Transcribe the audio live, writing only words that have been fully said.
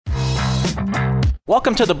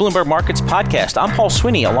Welcome to the Bloomberg Markets Podcast. I'm Paul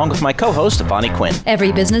Sweeney, along with my co-host, Vonnie Quinn.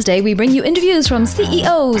 Every business day, we bring you interviews from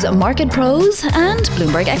CEOs, market pros, and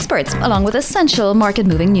Bloomberg experts, along with essential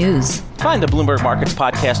market-moving news. Find the Bloomberg Markets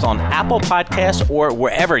Podcast on Apple Podcasts or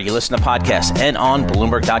wherever you listen to podcasts and on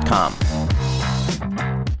Bloomberg.com.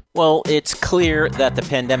 Well, it's clear that the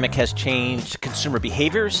pandemic has changed consumer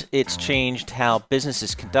behaviors. It's changed how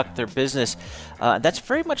businesses conduct their business. That's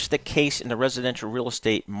very much the case in the residential real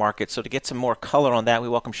estate market. So to get some more color on that, we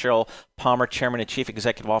welcome Sheryl Palmer, Chairman and Chief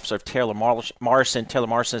Executive Officer of Taylor Morrison. Taylor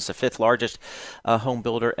Morrison is the fifth largest home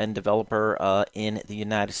builder and developer in the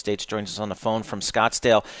United States. Joins us on the phone from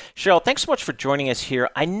Scottsdale. Sheryl, thanks so much for joining us here.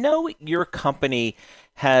 I know your company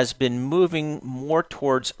has been moving more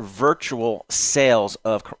towards virtual sales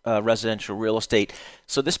of residential real estate.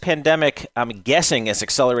 So this pandemic, I'm guessing, has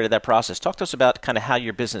accelerated that process. Talk to us about kind of how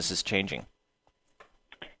your business is changing.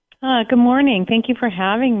 Good morning. Thank you for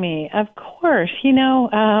having me. Of course,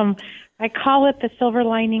 I call it the silver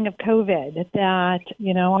lining of COVID, that,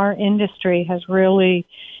 our industry has really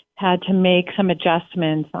had to make some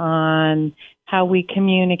adjustments on how we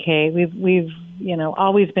communicate. We've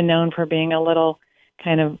always been known for being a little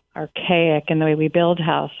kind of archaic in the way we build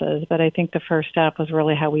houses, but I think the first step was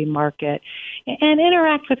really how we market and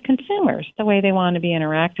interact with consumers the way they want to be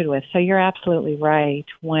interacted with. So you're absolutely right.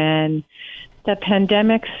 When the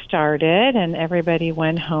pandemic started and everybody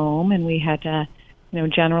went home and we had to,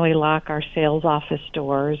 generally lock our sales office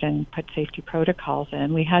doors and put safety protocols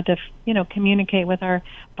in, we had to, communicate with our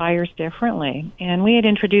buyers differently. And we had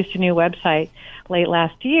introduced a new website late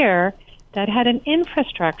last year that had an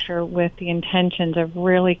infrastructure with the intentions of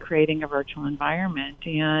really creating a virtual environment.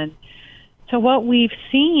 And so what we've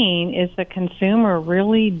seen is the consumer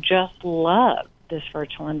really just loved this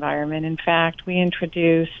virtual environment. In fact, we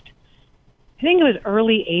introduced, I think it was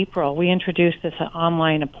early April, we introduced this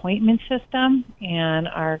online appointment system, and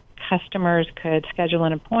our customers could schedule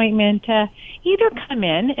an appointment to either come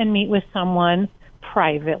in and meet with someone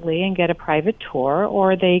privately and get a private tour,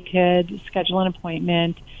 or they could schedule an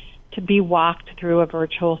appointment to be walked through a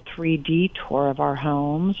virtual 3D tour of our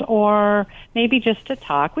homes, or maybe just to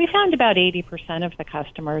talk. We found about 80% of the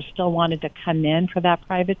customers still wanted to come in for that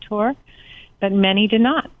private tour, but many did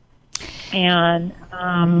not. And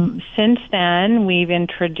since then, we've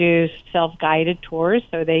introduced self-guided tours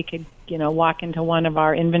so they could, walk into one of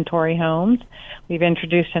our inventory homes. We've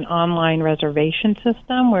introduced an online reservation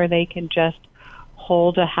system where they can just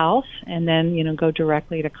hold a house and then, go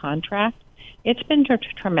directly to contract. It's been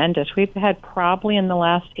tremendous. We've had probably in the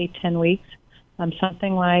last 8-10 weeks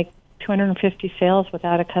something like 250 sales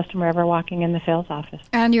without a customer ever walking in the sales office.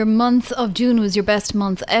 And your month of June was your best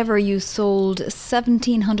month ever. You sold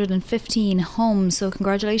 1,715 homes, so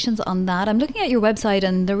congratulations on that. I'm looking at your website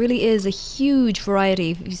and there really is a huge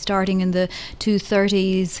variety, starting in the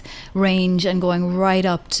 230s range and going right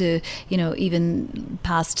up to, even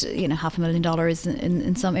past, $500,000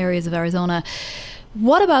 in some areas of Arizona.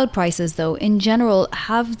 What about prices, though? In general,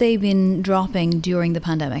 have they been dropping during the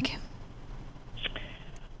pandemic?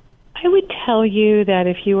 I would tell you that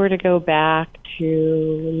if you were to go back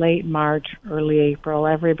to late March, early April,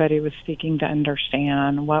 everybody was seeking to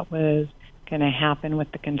understand what was going to happen with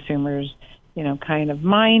the consumers, kind of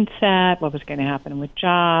mindset, what was going to happen with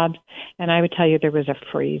jobs. And I would tell you there was a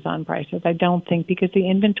freeze on prices. I don't think, because the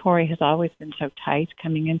inventory has always been so tight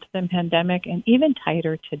coming into the pandemic and even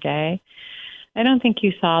tighter today, I don't think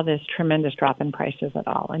you saw this tremendous drop in prices at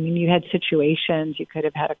all. I mean, you had situations, you could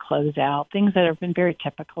have had a closeout, things that have been very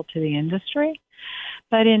typical to the industry.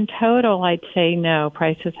 But in total, I'd say no,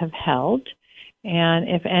 prices have held. And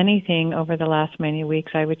if anything, over the last many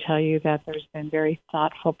weeks, I would tell you that there's been very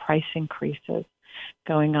thoughtful price increases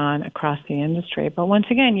going on across the industry. But once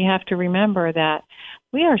again, you have to remember that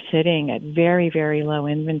we are sitting at very, very low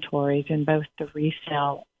inventories in both the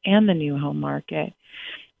resale and the new home market.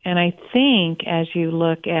 And I think as you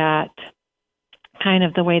look at kind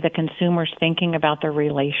of the way the consumer's thinking about their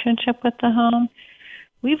relationship with the home,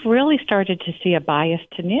 we've really started to see a bias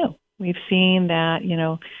to new. We've seen that,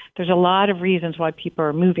 there's a lot of reasons why people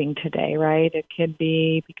are moving today, right? It could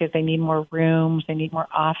be because they need more rooms, they need more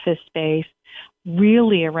office space,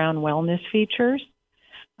 really around wellness features.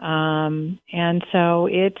 And so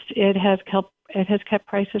it has kept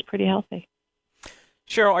prices pretty healthy.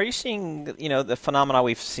 Sheryl, are you seeing, the phenomena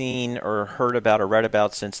we've seen or heard about or read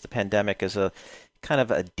about since the pandemic as a kind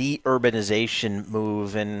of a de-urbanization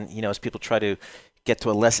move and, as people try to get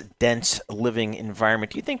to a less dense living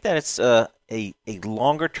environment, do you think that it's a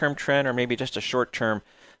longer-term trend or maybe just a short-term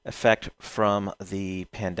effect from the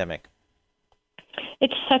pandemic?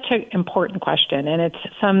 It's such an important question, and it's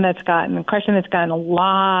a question that's gotten a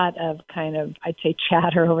lot of kind of, I'd say,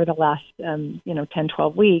 chatter over the last, 10,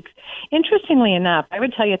 12 weeks. Interestingly enough, I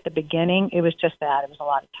would tell you at the beginning, it was just that. It was a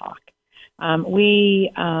lot of talk.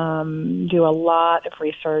 We do a lot of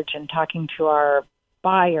research and talking to our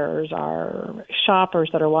buyers, our shoppers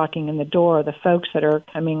that are walking in the door, the folks that are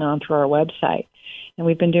coming on through our website. And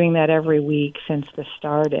we've been doing that every week since this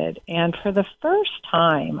started. And for the first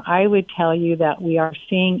time, I would tell you that we are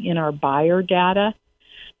seeing in our buyer data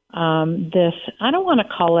this, I don't want to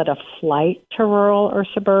call it a flight to rural or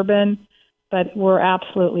suburban, but we're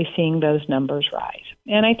absolutely seeing those numbers rise.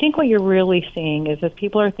 And I think what you're really seeing is that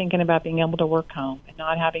people are thinking about being able to work home and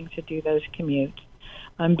not having to do those commutes.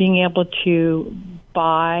 Being able to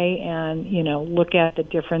buy and, look at the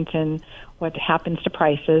difference in what happens to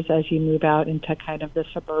prices as you move out into kind of the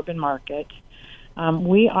suburban markets.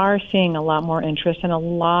 We are seeing a lot more interest and a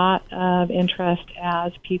lot of interest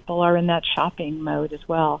as people are in that shopping mode as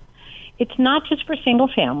well. It's not just for single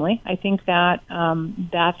family. I think that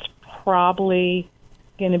that's probably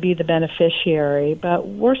going to be the beneficiary, but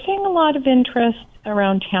we're seeing a lot of interest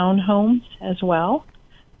around townhomes as well.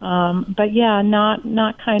 But yeah, not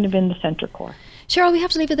kind of in the center core. Sheryl, we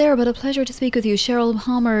have to leave it there, but a pleasure to speak with you. Sheryl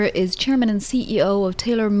Palmer is Chairman and CEO of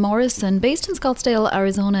Taylor Morrison, based in Scottsdale,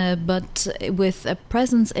 Arizona, but with a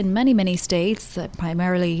presence in many, many states,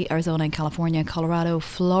 primarily Arizona and California, Colorado,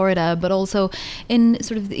 Florida, but also in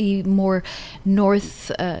sort of the more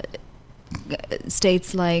north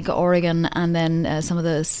states like Oregon, and then some of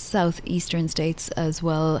the southeastern states as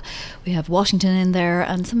well. We have Washington in there,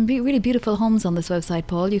 and some really beautiful homes on this website,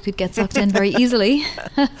 Paul. You could get sucked in very easily.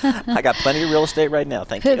 I got plenty of real estate right now,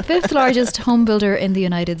 thank you. Fifth largest home builder in the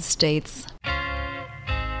United States.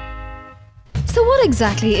 So what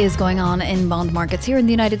exactly is going on in bond markets here in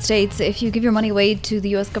the United States? If you give your money away to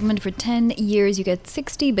the US government for 10 years, you get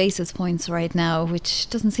 60 basis points right now, which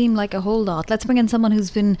doesn't seem like a whole lot. Let's bring in someone who's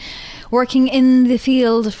been working in the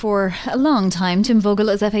field for a long time. Jim Vogel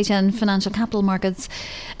is FHN Financial Capital Markets,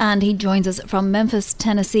 and he joins us from Memphis,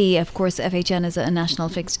 Tennessee. Of course, FHN is a national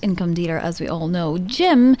fixed income dealer, as we all know.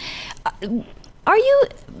 Jim, are you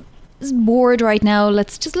bored right now?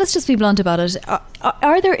 Let's just be blunt about it.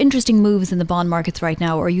 Are there interesting moves in the bond markets right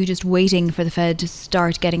now, or are you just waiting for the Fed to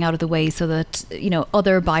start getting out of the way so that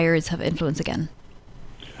other buyers have influence again?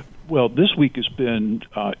 Well, this week has been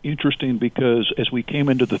interesting because as we came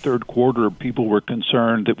into the third quarter, people were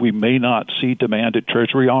concerned that we may not see demand at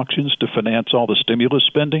Treasury auctions to finance all the stimulus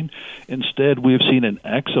spending. Instead, we have seen an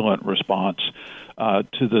excellent response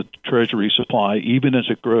to the Treasury supply, even as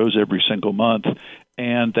it grows every single month.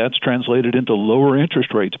 And that's translated into lower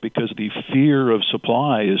interest rates because the fear of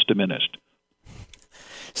supply is diminished.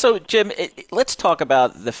 So, Jim, let's talk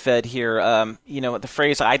about the Fed here. The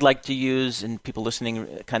phrase I'd like to use, and people listening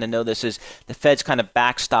kind of know this, is the Fed's kind of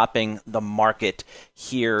backstopping the market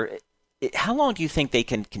here. How long do you think they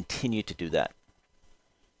can continue to do that?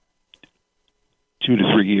 2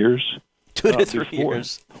 to 3 years. 2 to 3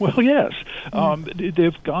 years. Well, yes.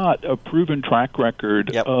 They've got a proven track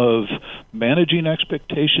record of managing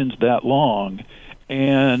expectations that long,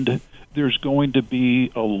 and there's going to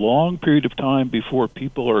be a long period of time before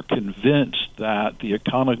people are convinced that the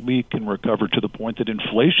economy can recover to the point that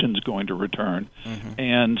inflation is going to return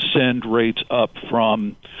and send rates up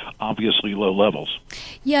from obviously low levels.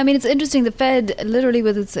 Yeah, I mean, it's interesting. The Fed, literally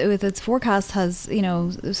with its forecast, has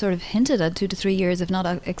sort of hinted at 2 to 3 years, if not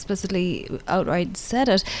explicitly outright said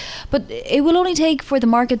it. But it will only take for the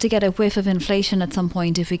market to get a whiff of inflation at some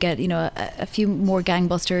point if we get a few more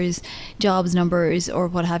gangbusters, jobs numbers, or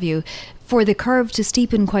what have you, for the curve to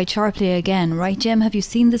steepen quite sharply again, right, Jim? Have you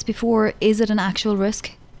seen this before? Is it an actual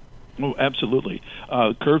risk? Oh, absolutely.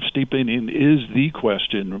 Curve steepening is the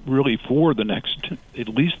question, really, for at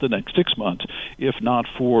least the next 6 months, if not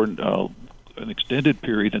for an extended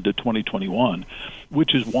period into 2021,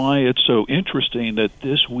 which is why it's so interesting that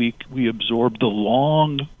this week we absorbed the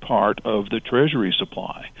long part of the Treasury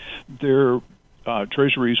supply. Their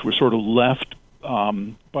Treasuries were sort of left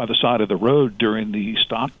by the side of the road during the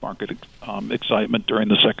stock market excitement during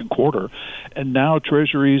the second quarter. And now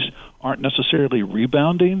Treasuries aren't necessarily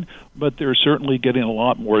rebounding, but they're certainly getting a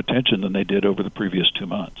lot more attention than they did over the previous 2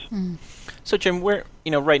 months. So, Jim,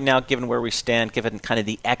 right now, given where we stand, given kind of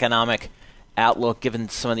the economic outlook, given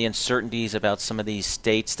some of the uncertainties about some of these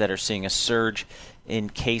states that are seeing a surge in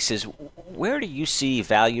cases, where do you see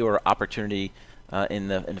value or opportunity in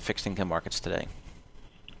the fixed income markets today?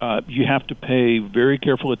 You have to pay very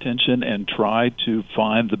careful attention and try to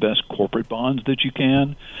find the best corporate bonds that you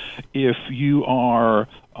can. If you are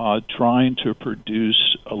trying to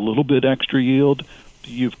produce a little bit extra yield,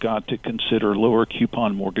 you've got to consider lower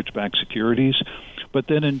coupon mortgage-backed securities. But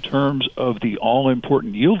then in terms of the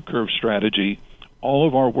all-important yield curve strategy, all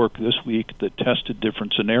of our work this week that tested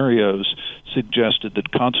different scenarios suggested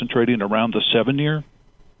that concentrating around the 7-year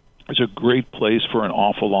is a great place for an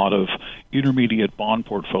awful lot of intermediate bond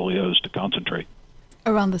portfolios to concentrate.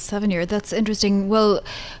 Around the 7-year. That's interesting. Well,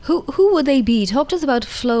 who would they be? Talk to us about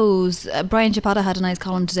flows. Brian Chapata had a nice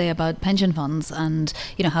column today about pension funds and,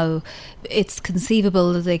 how it's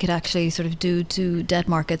conceivable that they could actually sort of do to debt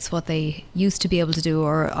markets what they used to be able to do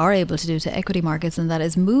or are able to do to equity markets, and that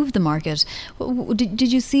is move the market.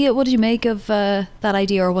 Did you see it? What did you make of that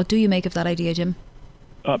idea, or what do you make of that idea, Jim?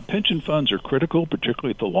 Pension funds are critical,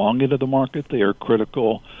 particularly at the long end of the market. They are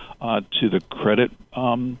critical to the credit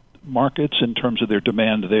markets in terms of their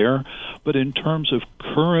demand there. But in terms of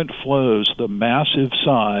current flows, the massive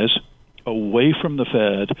size away from the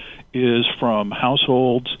Fed is from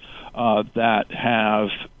households that have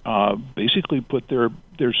basically put their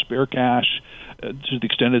spare cash, to the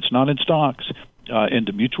extent it's not in stocks,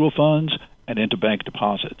 into mutual funds and into bank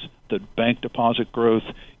deposits. The bank deposit growth,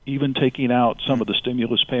 even taking out some of the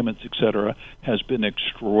stimulus payments, et cetera, has been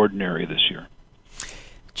extraordinary this year.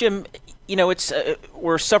 Jim, it's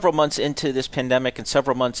we're several months into this pandemic and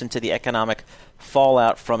several months into the economic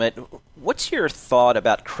fallout from it. What's your thought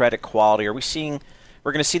about credit quality?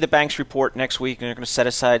 We're going to see the banks report next week, and they're going to set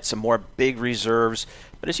aside some more big reserves.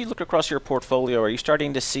 But as you look across your portfolio, are you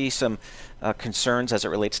starting to see some concerns as it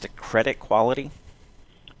relates to credit quality?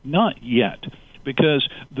 Not yet, because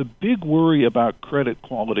the big worry about credit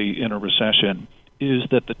quality in a recession is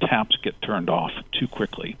that the taps get turned off too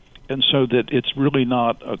quickly. And so that it's really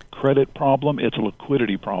not a credit problem, it's a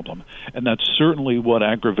liquidity problem. And that's certainly what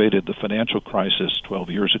aggravated the financial crisis 12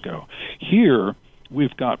 years ago. Here,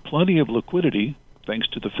 we've got plenty of liquidity, thanks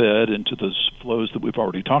to the Fed and to the flows that we've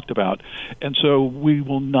already talked about. And so we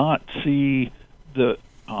will not see the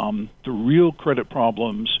real credit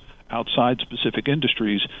problems outside specific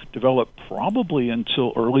industries develop probably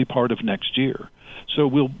until early part of next year. So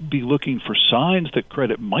we'll be looking for signs that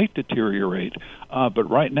credit might deteriorate, but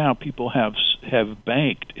right now people have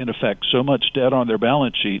banked, in effect, so much debt on their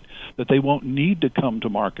balance sheet that they won't need to come to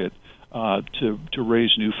market to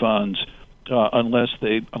raise new funds unless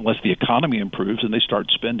the economy improves and they start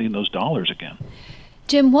spending those dollars again.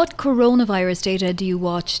 Jim, what coronavirus data do you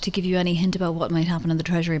watch to give you any hint about what might happen in the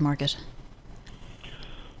Treasury market?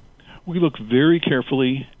 We look very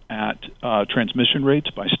carefully at transmission rates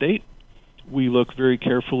by state. We look very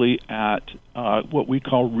carefully at what we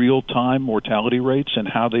call real-time mortality rates and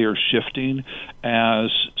how they are shifting as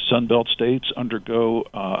Sunbelt states undergo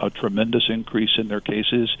a tremendous increase in their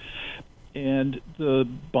cases. And the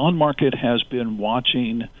bond market has been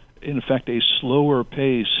watching, in fact, a slower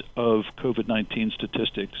pace of COVID-19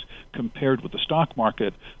 statistics compared with the stock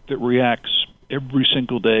market that reacts every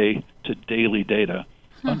single day to daily data.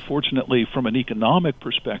 Unfortunately, from an economic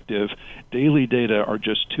perspective, daily data are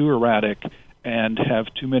just too erratic and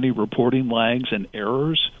have too many reporting lags and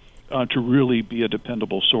errors to really be a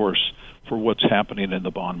dependable source for what's happening in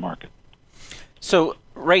the bond market. So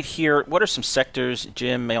right here, what are some sectors,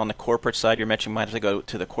 Jim, on the corporate side? You mentioned you might have to go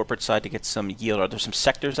to the corporate side to get some yield. Are there some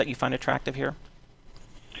sectors that you find attractive here?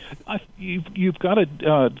 You've got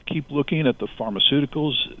to keep looking at the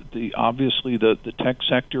pharmaceuticals. Obviously, the tech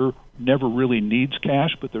sector never really needs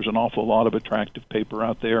cash, but there's an awful lot of attractive paper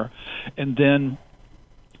out there. And then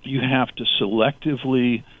you have to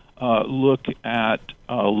selectively look at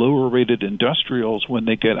lower-rated industrials when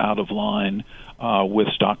they get out of line with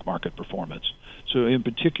stock market performance. So in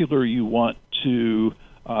particular, you want to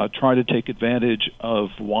try to take advantage of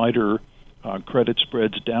wider credit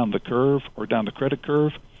spreads down the curve or down the credit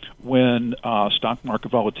curve when stock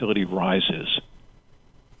market volatility rises.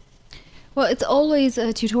 Well, it's always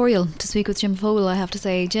a tutorial to speak with Jim Vogel, I have to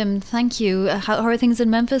say. Jim, thank you. How are things in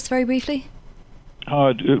Memphis, very briefly?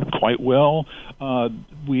 Quite well.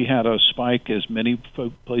 We had a spike, as many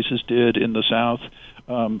places did in the South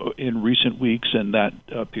in recent weeks, and that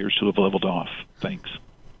appears to have leveled off. Thanks.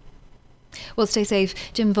 Well, stay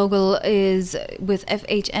safe. Jim Vogel is with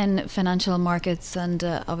FHN Financial Markets, and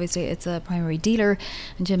obviously it's a primary dealer.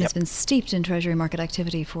 And Jim has been steeped in Treasury market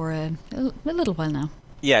activity for a little while now.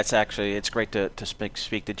 Yeah, it's great to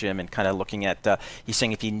speak to Jim and kind of looking at, he's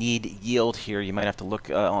saying if you need yield here, you might have to look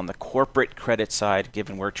on the corporate credit side,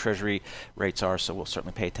 given where Treasury rates are. So we'll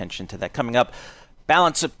certainly pay attention to that. Coming up,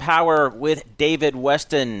 Balance of Power with David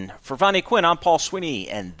Weston. For Vonnie, Quinn, I'm Paul Sweeney,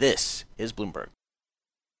 and this is Bloomberg.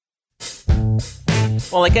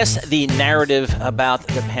 Well, I guess the narrative about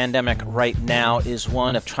the pandemic right now is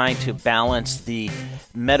one of trying to balance the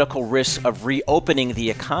medical risks of reopening the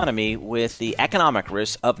economy with the economic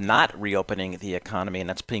risks of not reopening the economy, and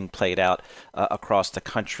that's being played out across the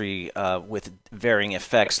country with varying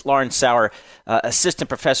effects. Lauren Sauer, assistant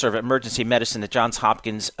professor of emergency medicine at Johns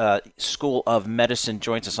Hopkins School of Medicine,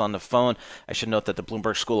 joins us on the phone. I should note that the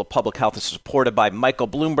Bloomberg School of Public Health is supported by Michael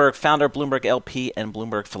Bloomberg, founder of Bloomberg LP and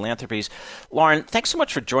Bloomberg Philanthropies. Lauren, thanks so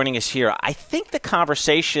much for joining us here. I think the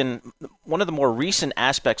conversation, one of the more recent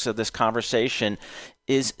aspects of this conversation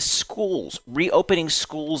is schools, reopening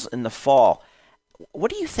schools in the fall.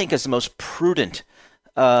 What do you think is the most prudent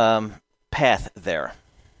path there?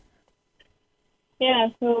 Yeah,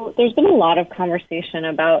 so there's been a lot of conversation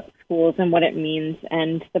about schools and what it means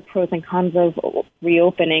and the pros and cons of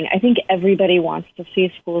reopening. I think everybody wants to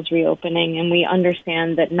see schools reopening, and we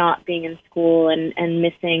understand that not being in school and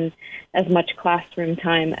missing as much classroom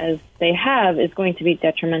time as they have is going to be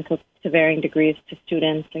detrimental to varying degrees to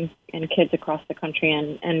students and kids across the country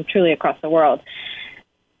and truly across the world.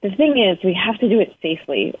 The thing is, we have to do it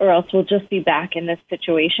safely, or else we'll just be back in this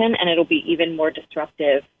situation, and it'll be even more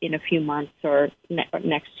disruptive in a few months or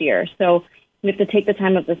next year. So we have to take the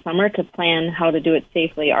time of the summer to plan how to do it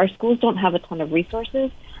safely. Our schools don't have a ton of resources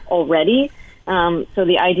already, so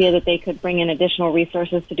the idea that they could bring in additional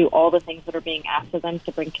resources to do all the things that are being asked of them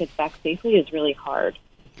to bring kids back safely is really hard.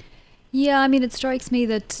 Yeah, I mean, it strikes me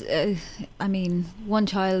that, one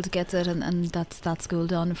child gets it and that's that school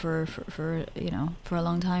done for a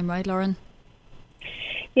long time, right, Lauren?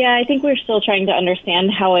 Yeah, I think we're still trying to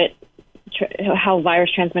understand how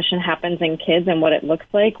virus transmission happens in kids and what it looks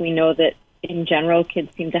like. We know that in general,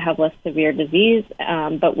 kids seem to have less severe disease,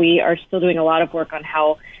 but we are still doing a lot of work on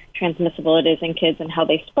how transmissible it is in kids and how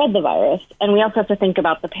they spread the virus. And we also have to think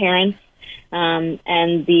about the parents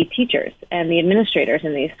and the teachers and the administrators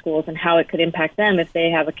in these schools and how it could impact them if they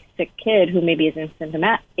have a sick kid who maybe is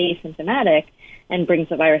asymptomatic and brings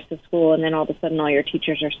the virus to school, and then all of a sudden all your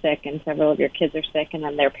teachers are sick and several of your kids are sick, and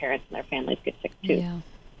then their parents and their families get sick too. Yeah.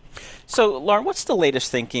 So, Lauren, what's the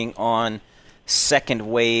latest thinking on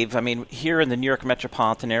second wave? I mean, here in the New York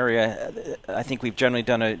metropolitan area, I think we've generally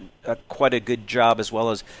done quite a good job, as well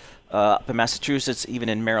as up in Massachusetts, even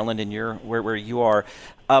in Maryland and where you are.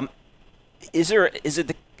 Is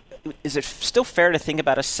it still fair to think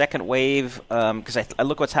about a second wave? Because I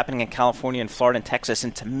look what's happening in California and Florida and Texas,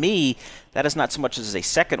 and to me, that is not so much as a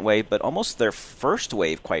second wave, but almost their first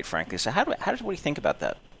wave, quite frankly. So what do you think about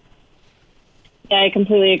that? Yeah, I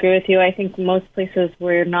completely agree with you. I think most places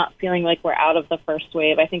we're not feeling like we're out of the first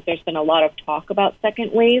wave. I think there's been a lot of talk about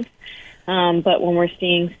second wave, but when we're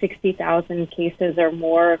seeing 60,000 cases or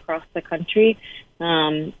more across the country,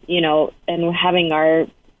 and having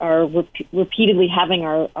repeatedly having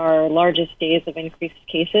our largest days of increased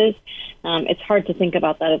cases, it's hard to think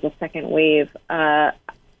about that as a second wave. I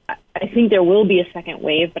think there will be a second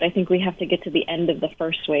wave, but I think we have to get to the end of the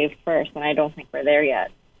first wave first, and I don't think we're there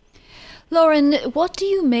yet. Lauren, what do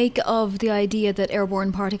you make of the idea that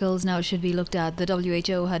airborne particles now should be looked at? The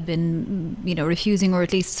WHO had been, refusing, or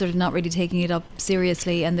at least sort of not really taking it up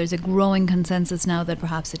seriously, and there's a growing consensus now that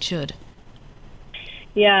perhaps it should.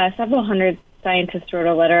 Yeah, several hundred scientists wrote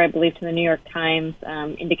a letter, I believe, to the New York Times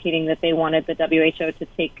indicating that they wanted the WHO to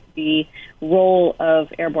take the role of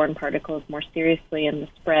airborne particles more seriously in the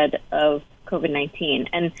spread of COVID-19.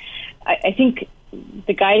 And I think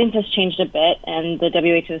the guidance has changed a bit, and the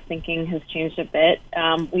WHO's thinking has changed a bit.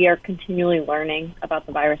 We are continually learning about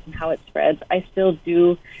the virus and how it spreads. I still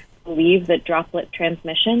do believe that droplet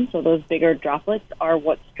transmission, so those bigger droplets, are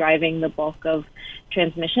what's driving the bulk of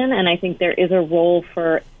transmission, and I think there is a role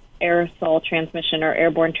for aerosol transmission or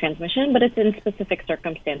airborne transmission, but it's in specific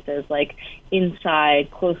circumstances like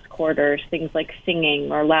inside, close quarters, things like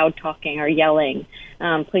singing or loud talking or yelling,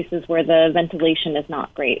 places where the ventilation is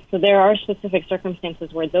not great. So there are specific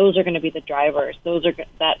circumstances where those are going to be the drivers.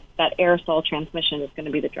 That aerosol transmission is going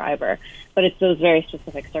to be the driver, but it's those very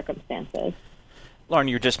specific circumstances. Lauren,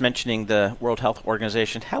 you were just mentioning the World Health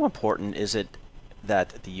Organization. How important is it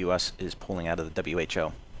that the U.S. is pulling out of the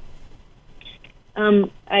WHO?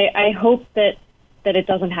 I hope that it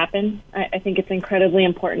doesn't happen. I think it's incredibly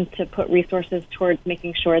important to put resources towards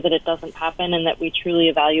making sure that it doesn't happen and that we truly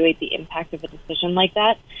evaluate the impact of a decision like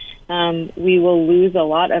that. We will lose a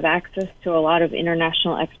lot of access to a lot of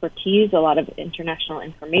international expertise, a lot of international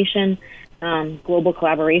information, global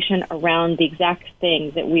collaboration around the exact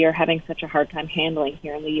thing that we are having such a hard time handling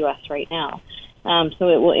here in the U.S. right now. So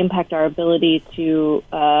it will impact our ability to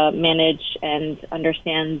manage and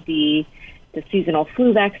understand the seasonal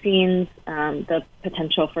flu vaccines, the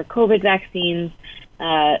potential for COVID vaccines,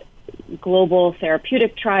 global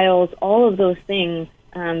therapeutic trials, all of those things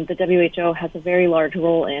the WHO has a very large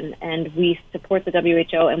role in, and we support the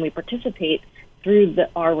WHO and we participate through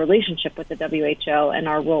our relationship with the WHO and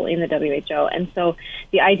our role in the WHO. And so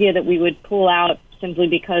the idea that we would pull out simply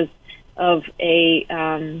because of a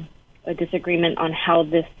disagreement on how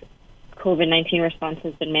this COVID-19 response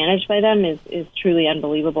has been managed by them is truly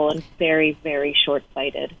unbelievable and very, very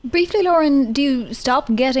short-sighted. Briefly, Lauren, do you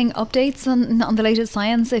stop getting updates on the latest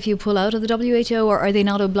science if you pull out of the WHO, or are they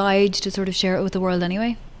not obliged to sort of share it with the world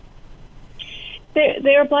anyway?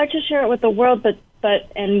 They're obliged to share it with the world, but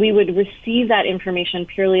we would receive that information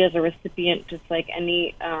purely as a recipient, just like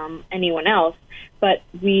anyone else. But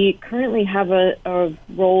we currently have a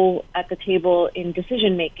role at the table in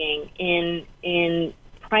decision making, in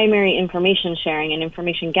primary information sharing and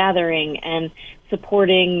information gathering, and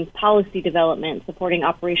supporting policy development, supporting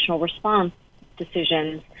operational response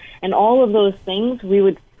decisions, and all of those things. We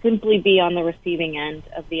would simply be on the receiving end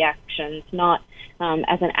of the actions, not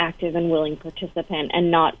as an active and willing participant,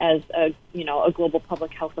 and not as a global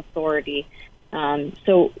public health authority.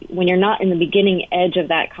 So when you're not in the beginning edge of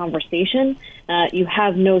that conversation, you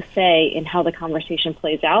have no say in how the conversation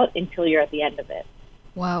plays out until you're at the end of it.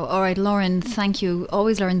 Wow. All right, Lauren, thank you.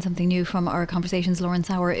 Always learn something new from our conversations. Lauren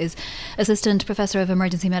Sauer is Assistant Professor of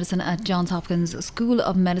Emergency Medicine at Johns Hopkins School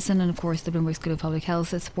of Medicine, and of course the Bloomberg School of Public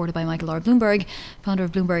Health is supported by Michael R. Bloomberg, founder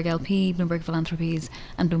of Bloomberg LP, Bloomberg Philanthropies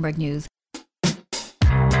and Bloomberg News.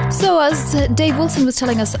 So, as Dave Wilson was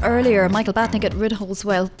telling us earlier, Michael Batnick at Ritholtz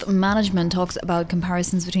Wealth Management talks about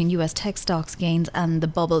comparisons between US tech stocks gains and the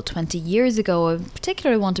bubble 20 years ago. I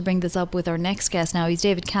particularly want to bring this up with our next guest now. He's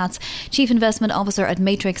David Katz, Chief Investment Officer at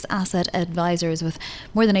Matrix Asset Advisors, with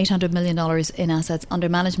more than $800 million in assets under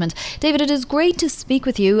management. David, it is great to speak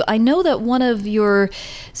with you. I know that one of your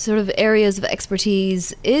sort of areas of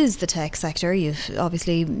expertise is the tech sector. You've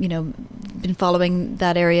obviously, been following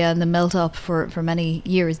that area and the melt up for many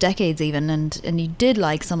years, decades even, and you did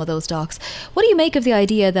like some of those stocks. What do you make of the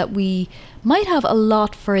idea that we might have a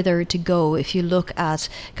lot further to go if you look at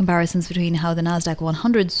comparisons between how the Nasdaq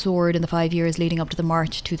 100 soared in the 5 years leading up to the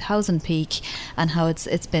March 2000 peak and how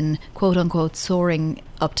it's been quote unquote soaring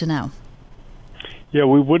up to now? Yeah,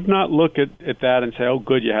 we would not look at that and say, oh,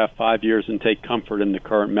 good, you have 5 years and take comfort in the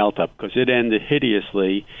current melt-up, because it ended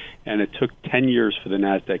hideously, and it took 10 years for the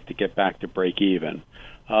Nasdaq to get back to break even.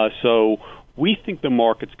 So we think the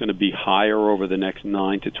market's going to be higher over the next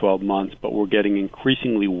 9 to 12 months, but we're getting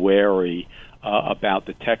increasingly wary about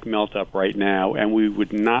the tech melt-up right now, and we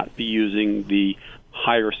would not be using the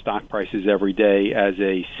higher stock prices every day as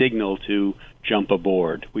a signal to jump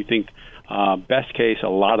aboard. We think best case, a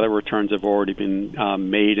lot of the returns have already been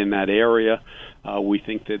made in that area. We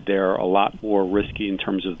think that they're a lot more risky in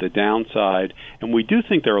terms of the downside. And we do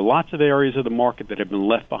think there are lots of areas of the market that have been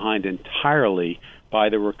left behind entirely by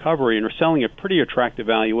the recovery and are selling at pretty attractive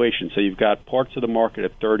valuations. So you've got parts of the market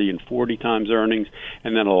at 30 and 40 times earnings,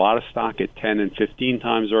 and then a lot of stock at 10 and 15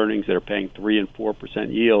 times earnings that are paying 3 and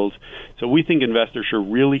 4% yields. So we think investors should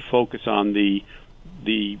really focus on the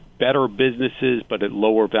better businesses, but at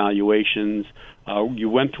lower valuations. You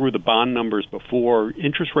went through the bond numbers before.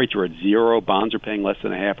 Interest rates are at zero. Bonds are paying less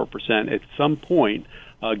than 0.5%. At some point,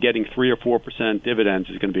 getting 3 or 4% dividends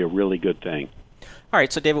is going to be a really good thing. All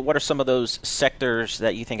right, so David, what are some of those sectors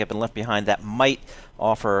that you think have been left behind that might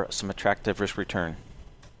offer some attractive risk return?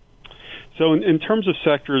 So in terms of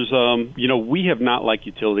sectors, we have not liked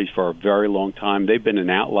utilities for a very long time. They've been an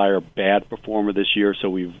outlier bad performer this year, so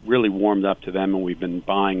we've really warmed up to them, and we've been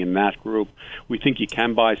buying in that group. We think you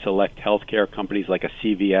can buy select healthcare companies like a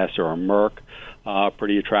CVS or a Merck,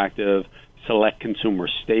 pretty attractive. Select consumer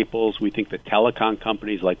staples. We think the telecom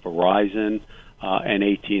companies like Verizon and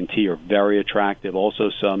AT&T are very attractive. Also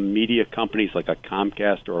some media companies like a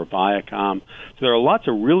Comcast or a Viacom. So there are lots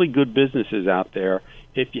of really good businesses out there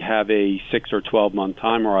if you have a 6 or 12-month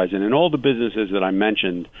time horizon. And all the businesses that I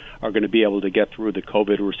mentioned are going to be able to get through the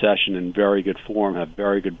COVID recession in very good form, have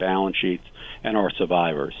very good balance sheets, and are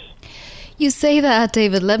survivors. You say that,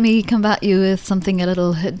 David. Let me come at you with something a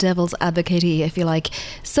little devil's advocate-y, if you like.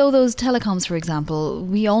 So those telecoms, for example,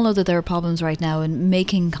 we all know that there are problems right now in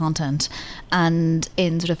making content and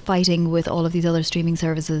in sort of fighting with all of these other streaming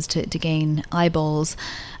services to gain eyeballs.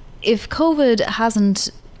 If COVID hasn't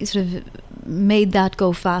sort of made that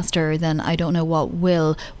go faster, then I don't know what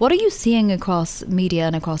will. What are you seeing across media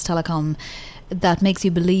and across telecom that makes you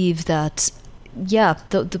believe that,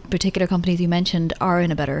 the particular companies you mentioned are in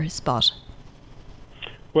a better spot?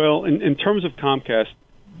 Well, in terms of Comcast,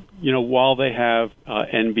 while they have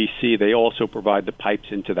NBC, they also provide the pipes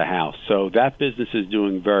into the house. So that business is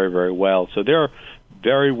doing very, very well. So they're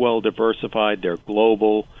very well diversified. They're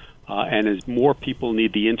global. and as more people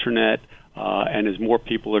need the internet, and as more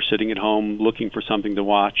people are sitting at home looking for something to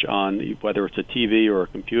watch on, whether it's a TV or a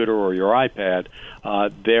computer or your iPad,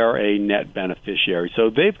 they're a net beneficiary. So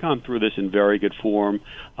they've gone through this in very good form,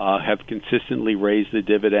 have consistently raised the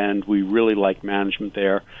dividend. We really like management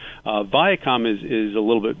there. Viacom is a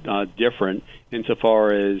little bit different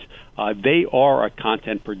insofar as they are a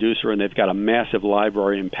content producer, and they've got a massive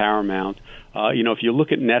library in Paramount. If you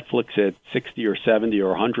look at Netflix at 60 or 70 or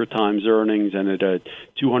 100 times earnings and at a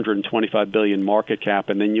 $225 billion market cap,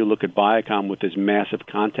 and then you look at Viacom with this massive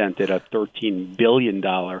content at a $13 billion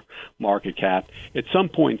market cap, at some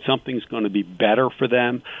point something's going to be better for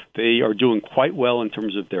them. They are doing quite well in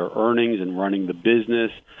terms of their earnings and running the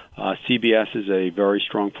business. CBS is a very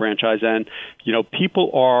strong franchise, and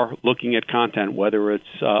people are looking at content, whether it's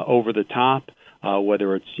over the top,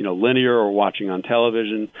 whether it's linear or watching on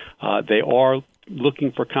television. They are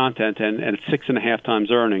looking for content, and at 6.5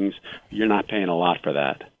 times earnings, you're not paying a lot for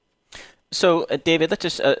that. So, David, let's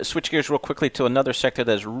just switch gears real quickly to another sector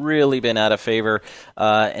that's really been out of favor,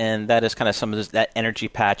 and that is kind of some of that energy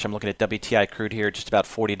patch. I'm looking at WTI crude here, just about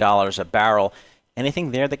 $40 a barrel.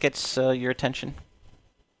 Anything there that gets your attention?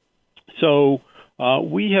 So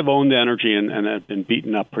we have owned energy and have been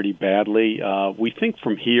beaten up pretty badly. We think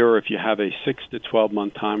from here, if you have a 6 to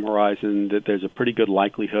 12-month time horizon, that there's a pretty good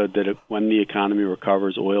likelihood that when the economy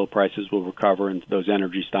recovers, oil prices will recover and those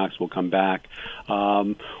energy stocks will come back.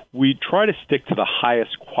 We try to stick to the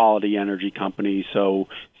highest quality energy companies. So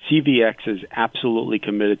CVX is absolutely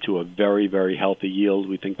committed to a very, very healthy yield.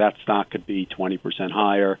 We think that stock could be 20%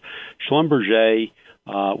 higher. Schlumberger,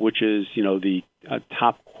 which is the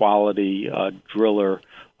top quality driller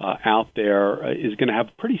out there, is going to have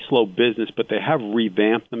a pretty slow business, but they have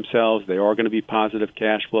revamped themselves. They are going to be positive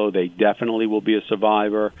cash flow. They definitely will be a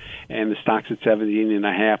survivor. And the stock's at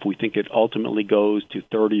 17.5. We think it ultimately goes to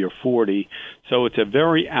 30 or 40. So it's a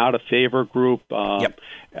very out of favor group.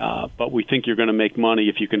 But we think you're going to make money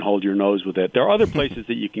if you can hold your nose with it. There are other places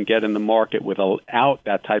that you can get in the market without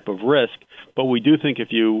that type of risk. But we do think if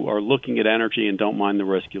you are looking at energy and don't mind the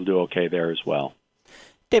risk, you'll do okay there as well.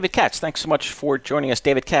 David Katz, thanks so much for joining us.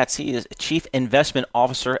 David Katz, he is Chief Investment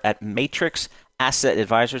Officer at Matrix Asset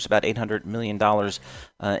Advisors, about $800 million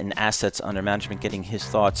in assets under management, getting his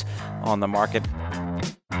thoughts on the market.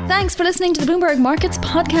 Thanks for listening to the Bloomberg Markets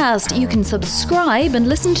podcast. You can subscribe and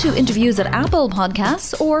listen to interviews at Apple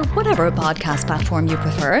Podcasts or whatever podcast platform you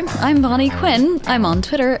prefer. I'm Vonnie Quinn. I'm on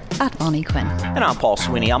Twitter at Vonnie Quinn. And I'm Paul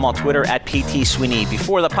Sweeney. I'm on Twitter at PT Sweeney.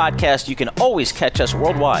 Before the podcast, you can always catch us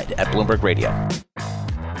worldwide at Bloomberg Radio.